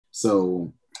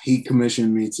So he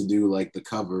commissioned me to do like the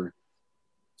cover.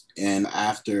 And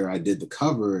after I did the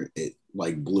cover, it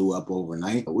like blew up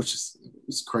overnight, which is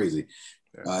it's crazy.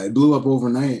 It blew up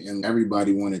overnight and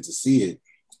everybody wanted to see it.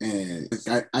 And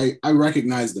I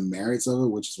recognized the merits of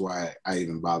it, which is why I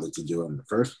even bothered to do it in the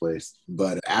first place.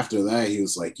 But after that, he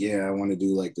was like, yeah, I want to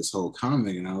do like this whole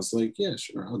comic. And I was like, yeah,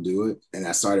 sure, I'll do it. And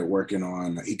I started working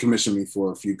on, he commissioned me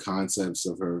for a few concepts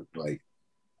of her, like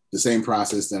the same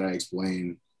process that I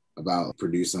explained about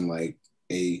producing like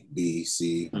A, B,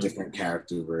 C, different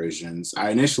character versions.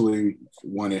 I initially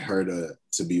wanted her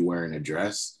to be wearing a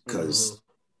dress because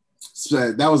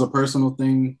so that was a personal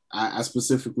thing. I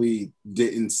specifically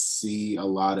didn't see a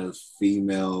lot of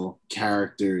female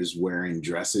characters wearing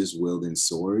dresses wielding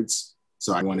swords.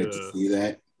 So I wanted to see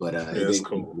that. But it didn't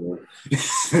cool.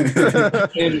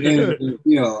 and,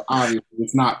 you know, obviously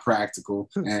it's not practical.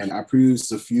 And I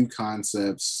produced a few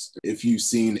concepts. If you've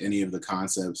seen any of the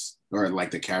concepts or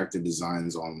like the character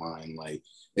designs online, like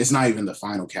it's not even the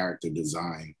final character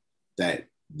design that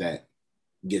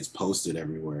gets posted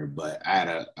everywhere. But I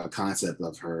had a concept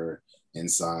of her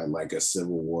inside like a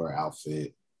Civil War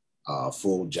outfit,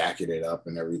 full jacketed up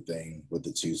and everything with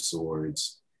the two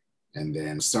swords. And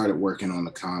then started working on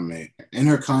the comic. And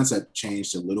her concept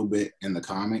changed a little bit in the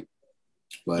comic,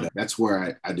 but that's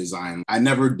where I designed. I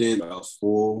never did a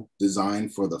full design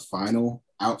for the final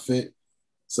outfit,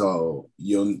 so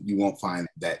you won't find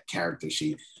that character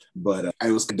sheet. But I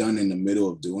was done in the middle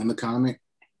of doing the comic,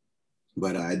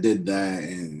 but I did that,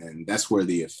 and that's where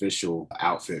the official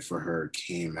outfit for her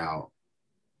came out.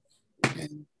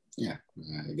 And yeah,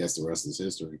 I guess the rest is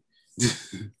history.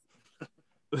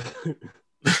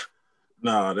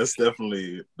 No, that's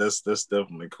definitely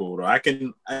cool. Though. I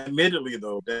can admittedly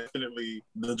though, definitely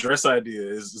the dress idea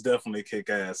is definitely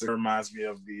kick ass. It reminds me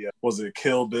of the was it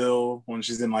Kill Bill when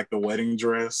she's in like the wedding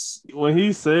dress. When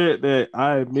he said that,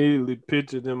 I immediately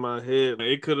pictured in my head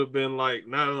it could have been like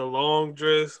not a long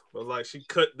dress, but like she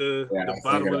cut the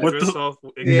bottom of the dress off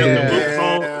and kept the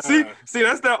boots on. See,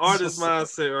 that's that artist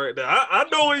mindset right there. I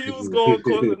know where you was going,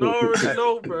 Courtland. I already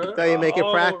know, bro. That's how you make it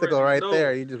practical right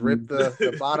there. You just rip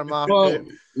the bottom off. Well,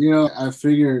 you know, I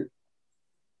figured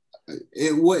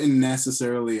it wouldn't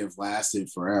necessarily have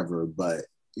lasted forever, but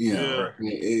you know,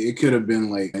 it could have been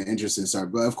like an interesting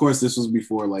start. But of course, this was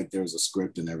before like there was a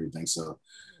script and everything, so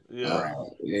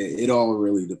it all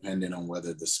really depended on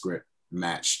whether the script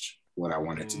matched what I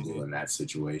wanted to do in that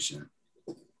situation.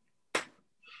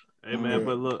 Hey man,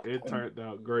 but look, it turned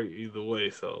out great either way.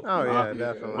 So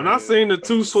definitely. When I seen the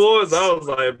two swords, I was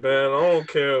like, man, I don't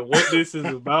care what this is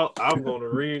about. I'm gonna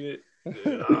read it.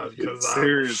 Because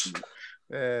seriously,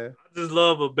 I just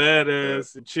love a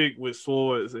badass chick with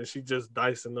swords, and she just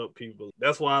dicing up people.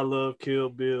 That's why I love Kill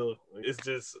Bill.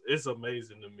 It's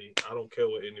amazing to me. I don't care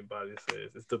what anybody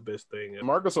says. It's the best thing ever.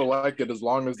 Marcus will like it as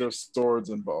long as there's swords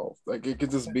involved. Like it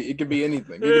could be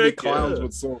anything. It could be clowns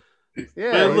with swords.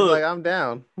 Yeah, man, look, like I'm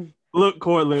down. Look,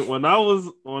 Courtland, when I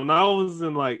was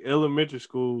in like elementary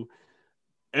school,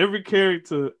 every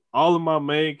character, all of my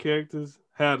main characters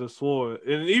had a sword,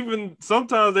 and even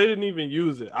sometimes they didn't even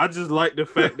use it. I just liked the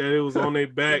fact that it was on their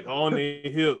back, on their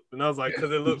hip, and I was like,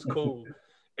 because it looks cool.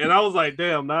 And I was like,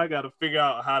 damn, now I got to figure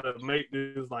out how to make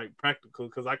this like practical,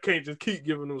 because I can't just keep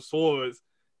giving them swords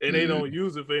and they don't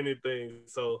use it for anything.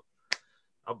 So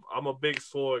I'm a big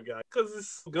sword guy,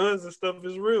 because guns and stuff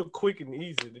is real quick and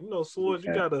easy. You know, swords,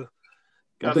 you gotta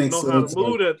know how to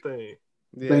move that thing.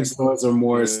 I think swords are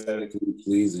more aesthetically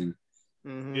pleasing.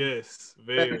 Mm-hmm. Yes,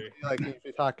 very. Like if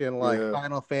you're talking like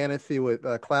Final Fantasy with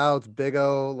Cloud's Big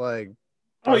O, like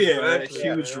that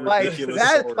huge ridiculous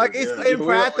that, like it's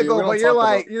impractical, but you're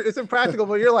like it's impractical,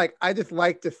 but you're like I just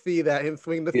like to see that him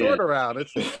swing the sword around.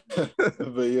 It's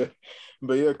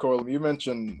but yeah, Courtland, you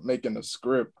mentioned making a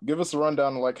script. Give us a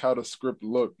rundown of like how the script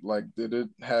looked. Like, did it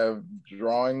have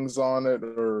drawings on it,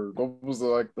 or what was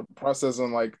the process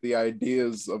and like the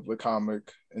ideas of the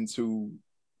comic into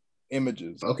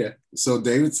images? Okay, so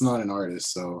David's not an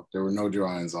artist, so there were no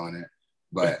drawings on it,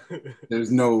 but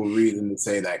there's no reason to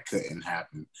say that couldn't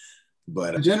happen.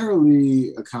 But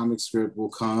generally, a comic script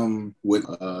will come with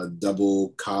a double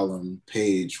column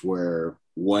page where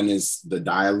one is the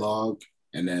dialogue,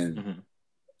 and then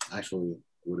actually,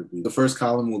 would it be the first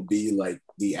column will be like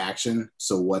the action,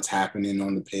 so what's happening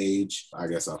on the page. I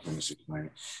guess I'll finish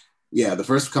explaining. Yeah, the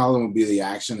first column will be the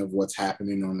action of what's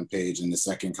happening on the page, and the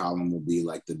second column will be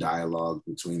like the dialogue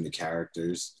between the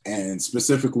characters. And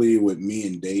specifically with me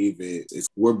and David,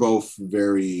 we're both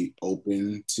very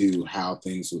open to how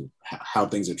things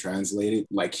are translated.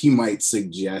 Like he might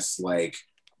suggest like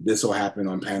this will happen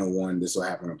on panel 1, this will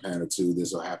happen on panel 2,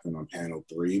 this will happen on panel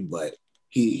 3, but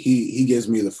he gives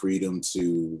me the freedom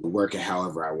to work it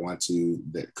however I want to,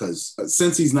 because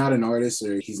since he's not an artist,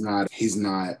 or he's not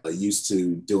used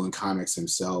to doing comics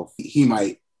himself, he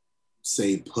might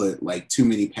say put like too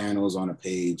many panels on a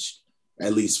page,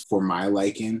 at least for my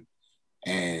liking,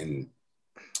 and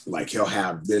like he'll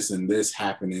have this and this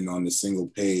happening on the single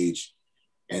page,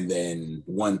 and then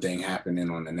one thing happening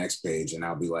on the next page, and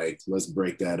I'll be like, let's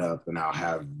break that up, and I'll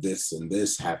have this and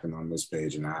this happen on this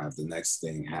page, and I'll have the next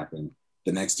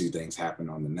two things happen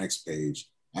on the next page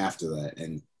after that.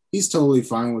 And he's totally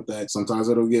fine with that. Sometimes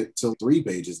it'll get till 3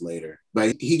 pages later,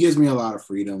 but he gives me a lot of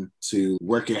freedom to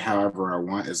work it however I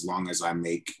want, as long as I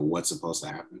make what's supposed to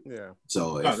happen. Yeah.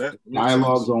 So if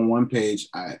dialogue's on one page,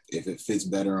 if it fits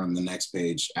better on the next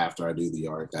page after I do the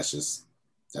art, that's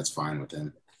fine with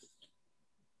him.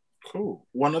 Cool.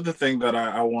 One other thing that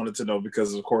I wanted to know,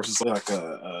 because of course it's like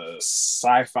a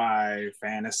sci-fi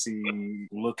fantasy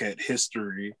look at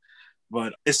history,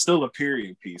 but it's still a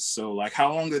period piece. So like,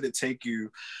 how long did it take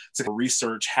you to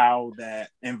research how that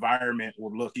environment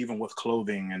would look, even with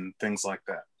clothing and things like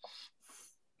that?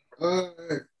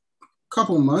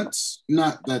 Couple months.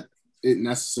 Not that it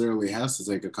necessarily has to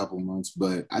take a couple months,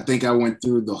 but I think I went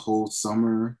through the whole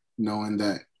summer knowing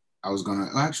that I was gonna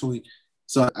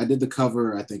so I did the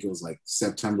cover, I think it was like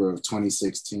September of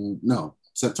 2015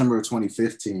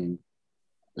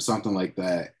 or something like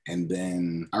that. And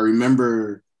then I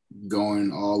remember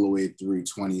going all the way through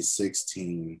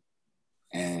 2016,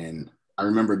 and I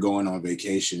remember going on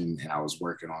vacation and I was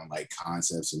working on like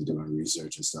concepts and doing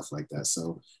research and stuff like that.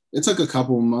 So it took a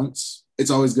couple of months.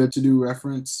 It's always good to do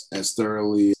reference as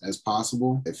thoroughly as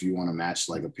possible if you want to match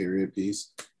like a period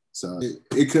piece. So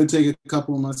it could take a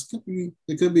couple of months.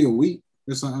 It could be a week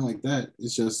or something like that.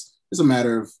 It's a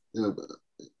matter of,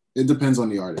 it depends on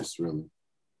the artist, really.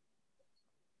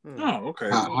 Oh,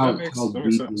 okay. How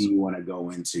deeply you want to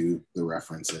go into the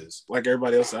references. Like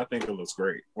everybody else, I think it looks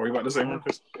great. What are you about to say,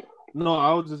 Marcus? No,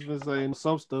 I was just been saying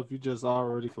some stuff you just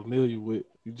already familiar with.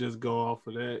 You just go off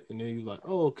of that, and then you're like,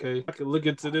 oh, okay, I can look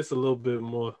into this a little bit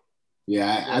more.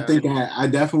 Yeah, I think I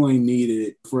definitely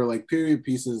needed, for like period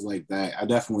pieces like that, I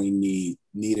definitely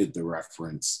needed the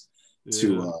reference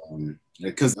to,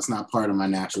 because that's not part of my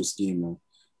natural schema.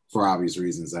 For obvious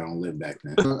reasons, I don't live back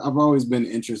then. I've always been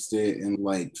interested in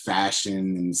like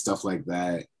fashion and stuff like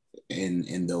that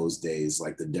in those days,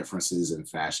 like the differences in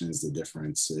fashions, the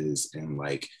differences in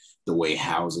like the way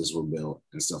houses were built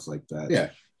and stuff like that. Yeah,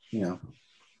 you know,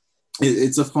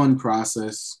 it's a fun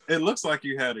process. It looks like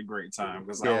you had a great time,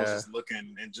 because I was just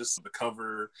looking, and just the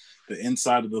cover, the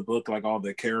inside of the book, like all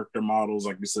the character models,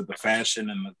 like you said, the fashion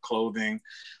and the clothing,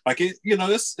 like it, you know,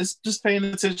 it's just paying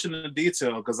attention to the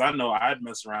detail, because I know I'd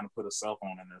mess around and put a cell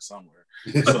phone in there somewhere.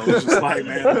 So it's just like,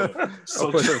 man,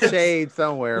 so put some shade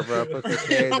somewhere, bro. Put some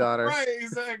shades on her. Right,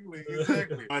 exactly.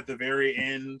 At the very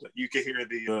end, you can hear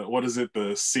the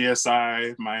the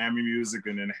CSI Miami music,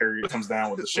 and then Harriet comes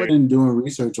down with the shade. I've been doing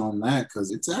research on that,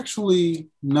 because it's actually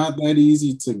not that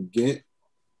easy to get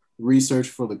research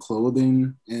for the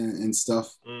clothing and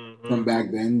stuff from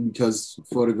back then, because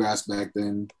photographs back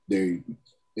then,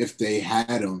 if they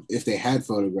had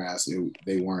photographs,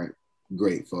 they weren't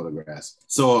great photographs.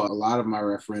 So a lot of my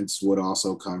reference would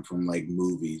also come from like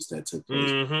movies that took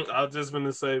place. I was just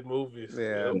gonna say movies.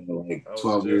 Yeah, you know, like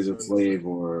 12 Years a Slave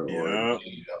or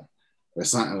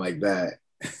something like that.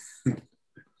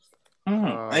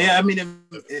 Yeah, I mean,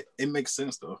 it makes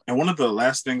sense though. And one of the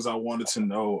last things I wanted to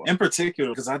know, in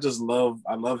particular, because I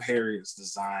love Harriet's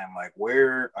design. Like,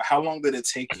 how long did it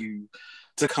take you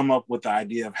to come up with the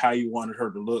idea of how you wanted her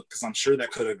to look? Because I'm sure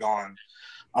that could have gone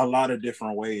a lot of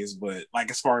different ways, but like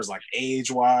as far as like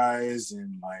age wise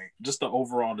and like just the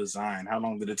overall design, how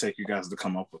long did it take you guys to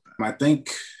come up with that? I think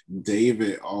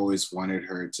David always wanted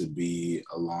her to be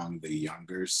along the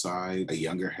younger side, a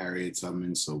younger Harriet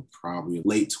Tubman, so probably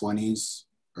late 20s,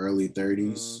 early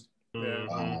 30s.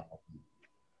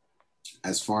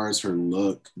 As far as her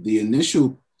look, the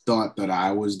initial thought that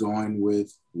I was going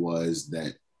with was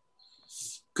that,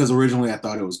 because originally I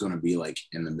thought it was going to be like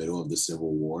in the middle of the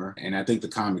Civil War, and I think the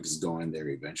comic is going there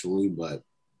eventually, but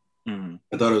I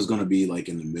thought it was going to be like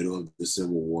in the middle of the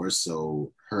Civil War.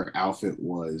 So her outfit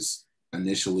was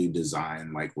initially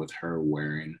designed like with her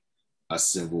wearing a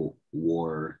Civil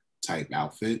War type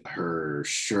outfit. Her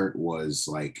shirt was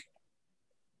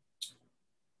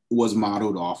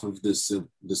modeled off of the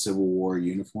Civil War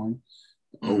uniform,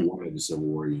 or one of the Civil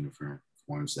War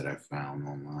uniforms that I found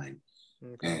online.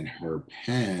 Okay. And her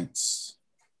pants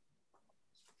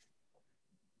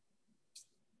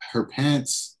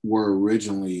were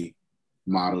originally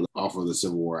modeled off of the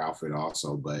Civil War outfit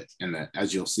also, but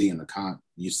as you'll see in the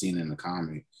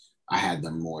comic, I had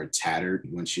them more tattered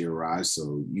when she arrived,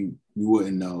 so you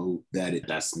wouldn't know that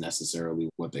that's necessarily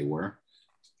what they were.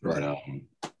 But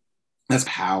that's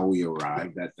how we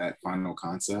arrived at that final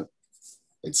concept.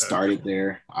 It started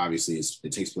there. Obviously,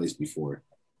 it takes place before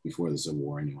the Civil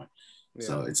War anyway. Yeah.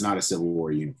 So it's not a Civil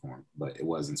War uniform, but it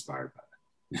was inspired by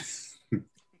that.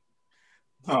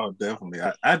 Oh, definitely.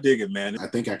 I dig it, man. I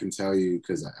think I can tell you,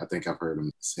 because I think I've heard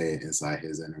him say it inside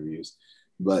his interviews,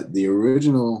 but the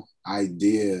original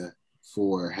idea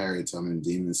for Harriet Tubman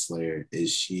Demon Slayer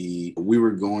is we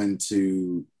were going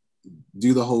to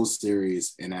do the whole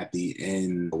series, and at the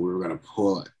end, we were going to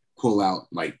pull out,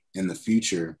 like, in the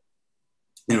future,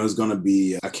 and it was going to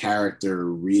be a character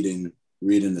reading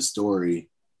the story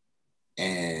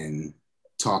and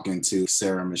talking to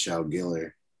Sarah Michelle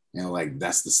Gellar, and like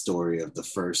that's the story of the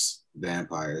first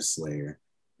Vampire Slayer,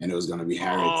 and it was going to be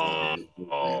Harriet Tubman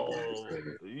Vampire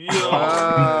Slayer.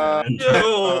 Yo,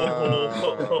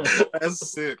 that's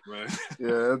sick, man.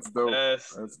 Yeah, that's dope.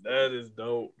 That is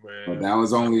dope, man. But that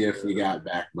was only if we got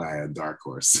backed by a dark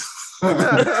horse. But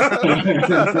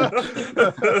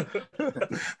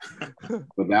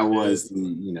that was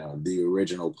the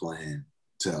original plan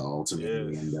to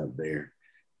ultimately end up there.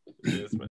 Yes, man.